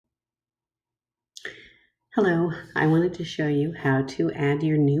Hello, I wanted to show you how to add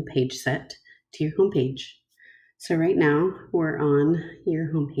your new page set to your homepage. So right now we're on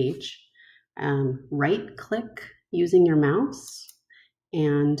your homepage. Right click using your mouse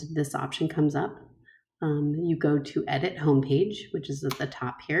and this option comes up. You go to edit homepage, which is at the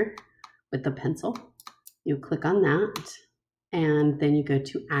top here with the pencil. You click on that and then you go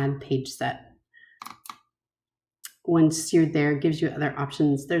to add page set. Once you're there, it gives you other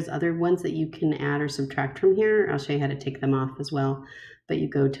options. There's other ones that you can add or subtract from here. I'll show you how to take them off as well. But you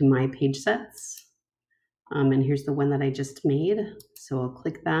go to My Page Sets, and here's the one that I just made. So I'll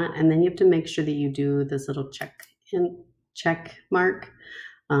click that, and then you have to make sure that you do this little check mark,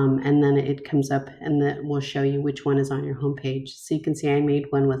 and then it comes up, and that will show you which one is on your home page. So you can see I made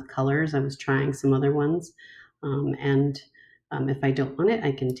one with colors. I was trying some other ones, and if I don't want it,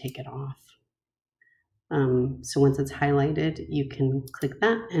 I can take it off. So once it's highlighted, you can click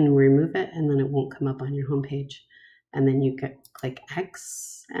that and remove it, and then it won't come up on your homepage. And then you click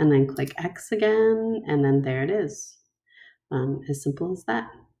X, and then click X again, and then there it is. As simple as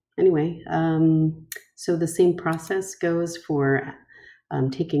that. Anyway, so the same process goes for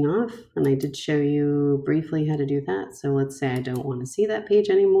taking off, and I did show you briefly how to do that. So let's say I don't want to see that page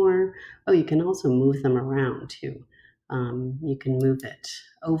anymore. Oh, you can also move them around too. You can move it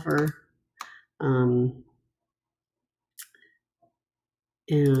over.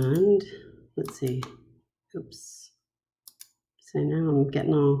 And let's see, oops. So now I'm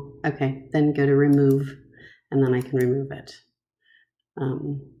getting all, okay, then go to remove, and then I can remove it.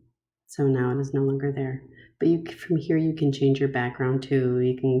 So now it is no longer there. But from here, you can change your background too.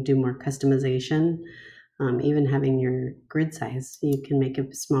 You can do more customization, even having your grid size. You can make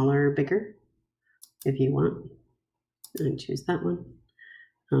it smaller or bigger if you want. And choose that one.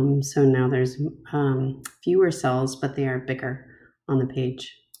 So now there's fewer cells, but they are bigger on the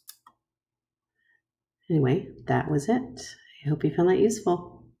page. Anyway, that was it. I hope you found that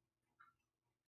useful.